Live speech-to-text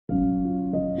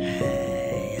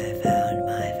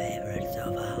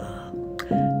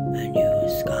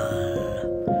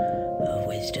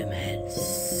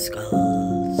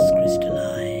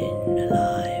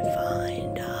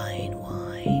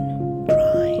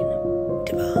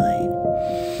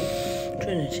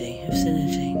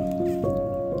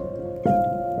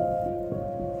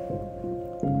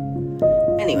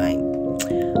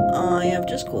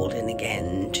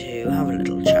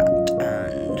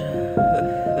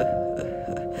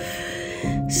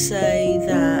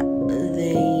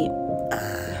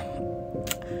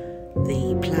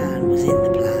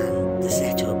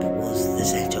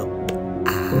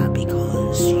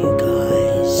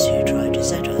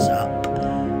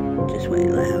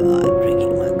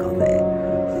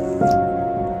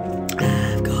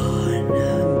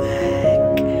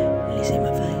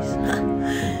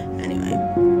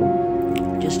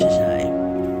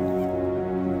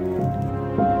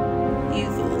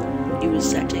you were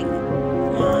setting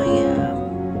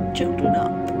my children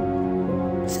up,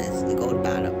 says the god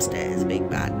bad upstairs, big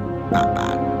bad,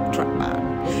 trap bad.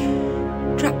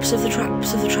 Traps of the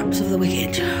traps of the traps of the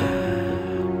wicked.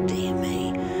 Dear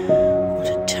me, what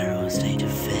a terrible state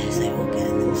of affairs they've all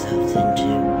getting themselves into.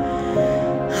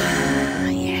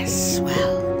 Yes,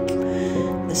 well,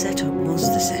 the setup was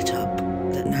the setup,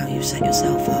 that now you've set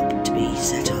yourself up to be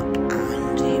set up,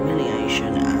 and the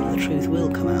humiliation and the truth will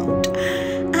come out.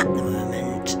 At the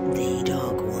moment, the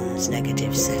Dark One's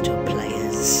negative setup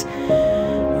players,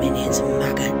 minions and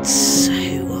maggots,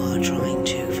 who are trying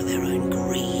to, for their own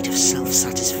greed of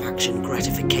self-satisfaction,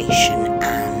 gratification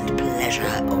and pleasure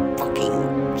of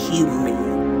fucking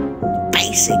human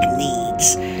basic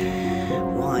needs.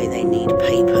 Why they need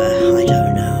paper, I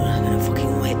don't know. I'm gonna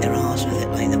fucking wipe their arse with it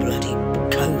like the bloody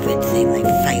COVID thing. They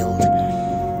failed.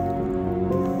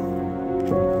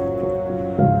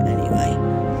 Anyway,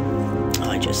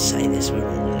 I just say this, we're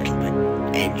all a little bit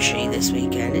edgy this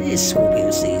weekend. It is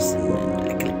Scorpio season and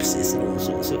eclipses and all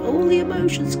sorts of, all the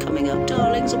emotions coming up,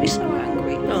 darlings. Are we so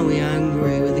angry? Are we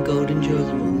angry with the golden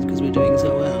chosen ones because we're doing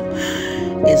so well?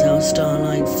 Is our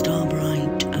starlight,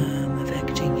 starbright,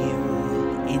 affecting you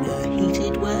in a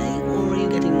heated way, or are you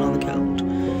getting rather cold?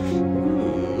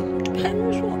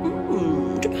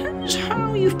 Depends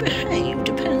how you've behaved,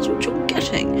 depends what you're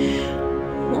getting.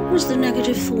 What was the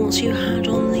negative thoughts you had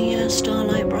on the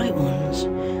starlight bright ones?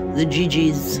 The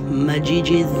Gigis, my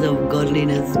Gigis of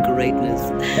godliness,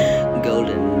 greatness,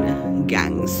 golden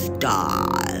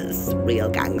gangsters, real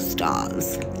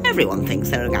gangsters. Everyone thinks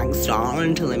they're a gangstar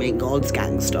until they meet God's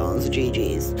gangsters,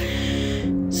 Gigis,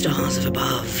 stars of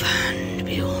above and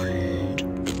beyond.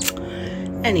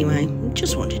 Anyway,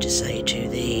 just wanted to say to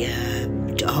the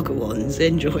darker ones,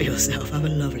 enjoy yourself, have a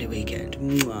lovely weekend.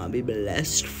 Mwah, be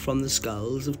blessed from the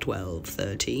skulls of 12,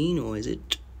 13, or is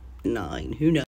it 9? Who knows?